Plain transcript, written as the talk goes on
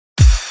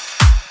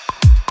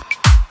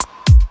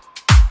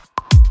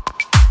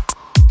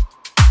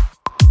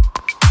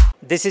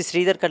This is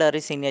Sridhar Kadari,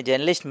 senior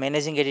journalist,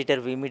 managing editor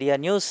we media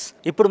news.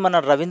 ఇప్పుడు మనం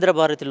రవీంద్ర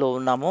భారతిలో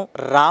ఉన్నాము.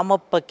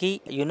 రామప్పకి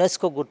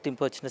యునెస్కో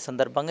గుర్తింపు వచ్చిన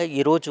సందర్భంగా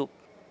ఈరోజు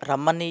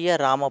రమణీయ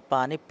రామప్ప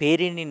అని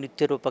పేరిణి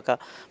నృత్య రూపక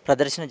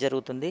ప్రదర్శన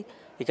జరుగుతుంది.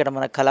 ఇక్కడ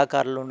మన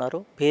కళాకారులు ఉన్నారు.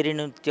 పేరిణి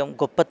నృత్యం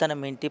గొప్పతనం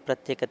ఏంటి,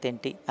 ప్రత్యేకత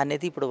ఏంటి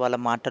అనేది ఇప్పుడు వాళ్ళ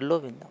మాటల్లో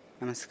విందాం.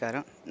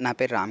 నమస్కారం, నా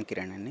పేరు రామ్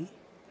కిరణ్ అండి.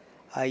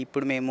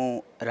 ఇప్పుడు మేము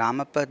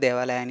రామప్ప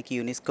దేవాలయానికి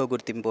యునెస్కో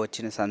గుర్తింపు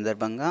వచ్చిన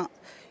సందర్భంగా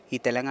ఈ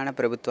తెలంగాణ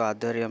ప్రభుత్వ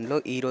ఆధ్వర్యంలో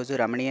ఈరోజు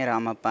రమణీయ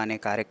రామప్ప అనే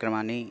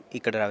కార్యక్రమాన్ని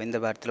ఇక్కడ రవీంద్ర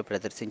భారతిలో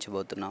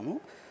ప్రదర్శించబోతున్నాము.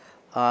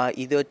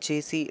 ఇది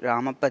వచ్చేసి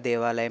రామప్ప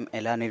దేవాలయం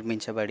ఎలా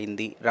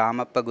నిర్మించబడింది,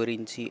 రామప్ప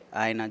గురించి,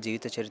 ఆయన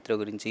జీవిత చరిత్ర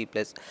గురించి,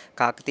 ప్లస్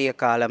కాకతీయ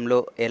కాలంలో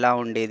ఎలా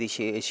ఉండేది,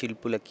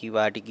 శిల్పులకి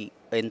వాటికి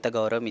ఎంత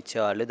గౌరవం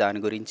ఇచ్చేవాళ్ళు,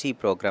 దాని గురించి ఈ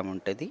ప్రోగ్రాం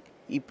ఉంటుంది.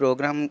 ఈ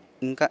ప్రోగ్రాం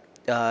ఇంకా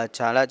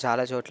చాలా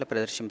చాలా చోట్ల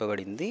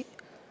ప్రదర్శింపబడింది.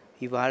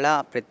 ఇవాళ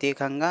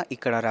ప్రత్యేకంగా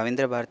ఇక్కడ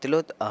రవీంద్ర భారతిలో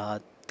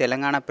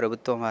తెలంగాణ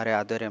ప్రభుత్వం వారి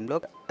ఆధ్వర్యంలో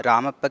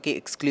రామప్పకి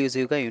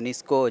ఎక్స్క్లూజివ్గా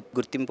యునెస్కో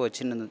గుర్తింపు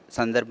వచ్చిన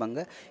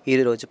సందర్భంగా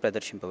ఈరోజు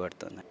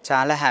ప్రదర్శింపబడుతుంది.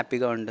 చాలా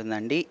హ్యాపీగా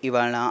ఉంటుందండి.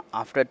 ఇవాళ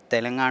ఆఫ్టర్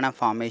తెలంగాణ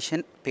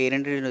ఫార్మేషన్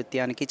పేరిణి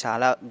నృత్యానికి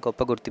చాలా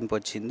గొప్ప గుర్తింపు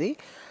వచ్చింది.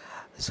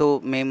 సో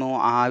మేము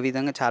ఆ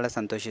విధంగా చాలా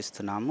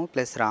సంతోషిస్తున్నాము.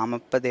 ప్లస్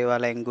రామప్ప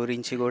దేవాలయం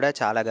గురించి కూడా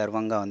చాలా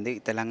గర్వంగా ఉంది.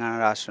 తెలంగాణ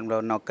రాష్ట్రంలో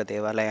ఉన్న ఒక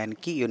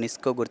దేవాలయానికి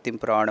యునెస్కో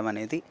గుర్తింపు రావడం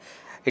అనేది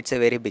it's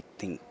a very big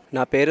thing.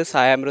 నా పేరు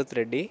సాయామృత్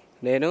రెడ్డి.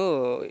 నేను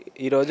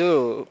ఈరోజు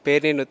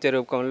పేరిణి నృత్య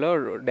రూపంలో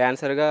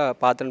డ్యాన్సర్గా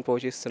పాత్రను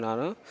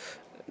పోషిస్తున్నాను.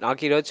 నాకు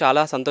ఈరోజు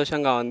చాలా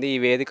సంతోషంగా ఉంది ఈ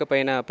వేదిక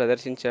పైన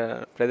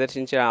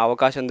ప్రదర్శించే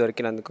అవకాశం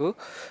దొరికినందుకు.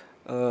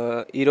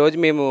 ఈరోజు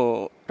మేము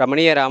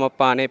రమణీయ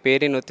రామప్ప అనే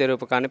పేరిణి నృత్య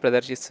రూపకాన్ని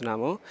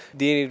ప్రదర్శిస్తున్నాము.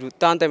 దీని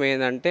వృత్తాంతం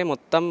ఏంటంటే,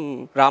 మొత్తం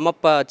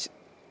రామప్ప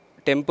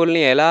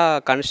టెంపుల్ని ఎలా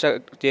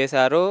కన్స్ట్రక్ట్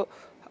చేశారో,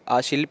 ఆ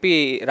శిల్పి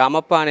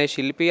రామప్ప అనే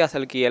శిల్పి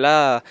అసలుకి ఎలా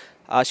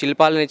ఆ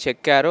శిల్పాలని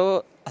చెక్కారో,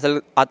 అసలు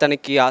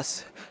అతనికి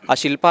ఆ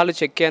శిల్పాలు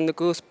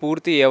చెక్కేందుకు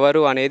స్ఫూర్తి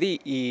ఎవరు అనేది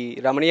ఈ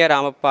రమణీయ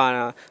రామప్ప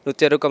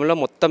నృత్య రూపంలో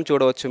మొత్తం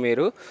చూడవచ్చు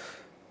మీరు.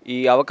 ఈ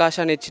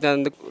అవకాశాన్ని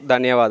ఇచ్చినందుకు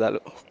ధన్యవాదాలు.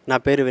 నా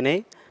పేరు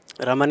వినయ్.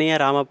 రమణీయ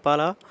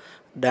రామప్పల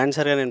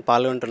డాన్సర్గా నేను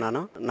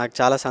పాల్గొంటున్నాను. నాకు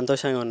చాలా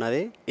సంతోషంగా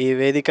ఉన్నది. ఈ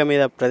వేదిక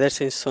మీద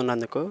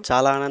ప్రదర్శిస్తున్నందుకు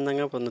చాలా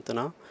ఆనందంగా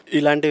పొందుతున్నాను.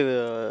 ఇలాంటి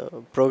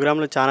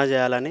ప్రోగ్రాంలు చాలా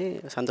చేయాలని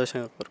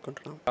సంతోషంగా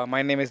కోరుకుంటున్నాను.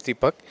 My name is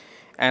Deepak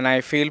and I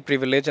feel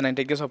privileged and I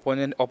take this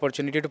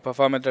opportunity to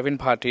perform at Ravin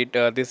Bharti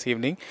this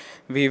evening.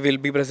 We will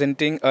be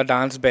presenting a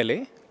dance ballet,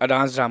 a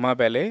dance drama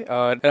ballet,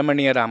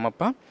 Ramaneeya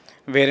Raamappa,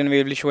 wherein we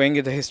will be showing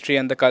you the history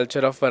and the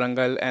culture of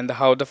Warangal and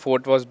how the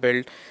fort was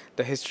built,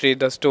 the history,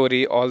 the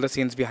story, all the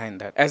scenes behind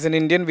that. As an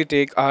Indian, we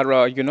take our,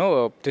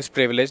 this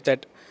privilege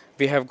that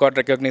we have got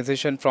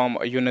recognition from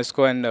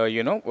UNESCO and,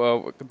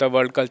 the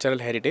World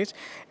Cultural Heritage.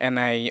 And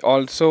I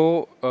also,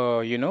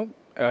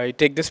 I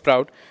take this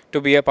proud to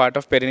be a part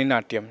of Perini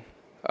Natyam.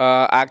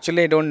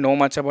 Actually, I don't know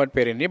much about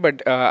Perini, but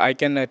I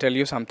can tell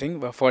you something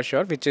for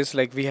sure, which is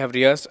like we have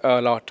rehearsed a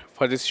lot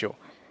for this show,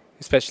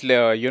 especially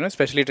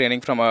especially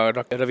training from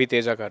Dr. Ravi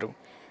Teja Garu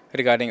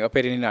regarding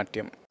Perini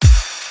Natyam.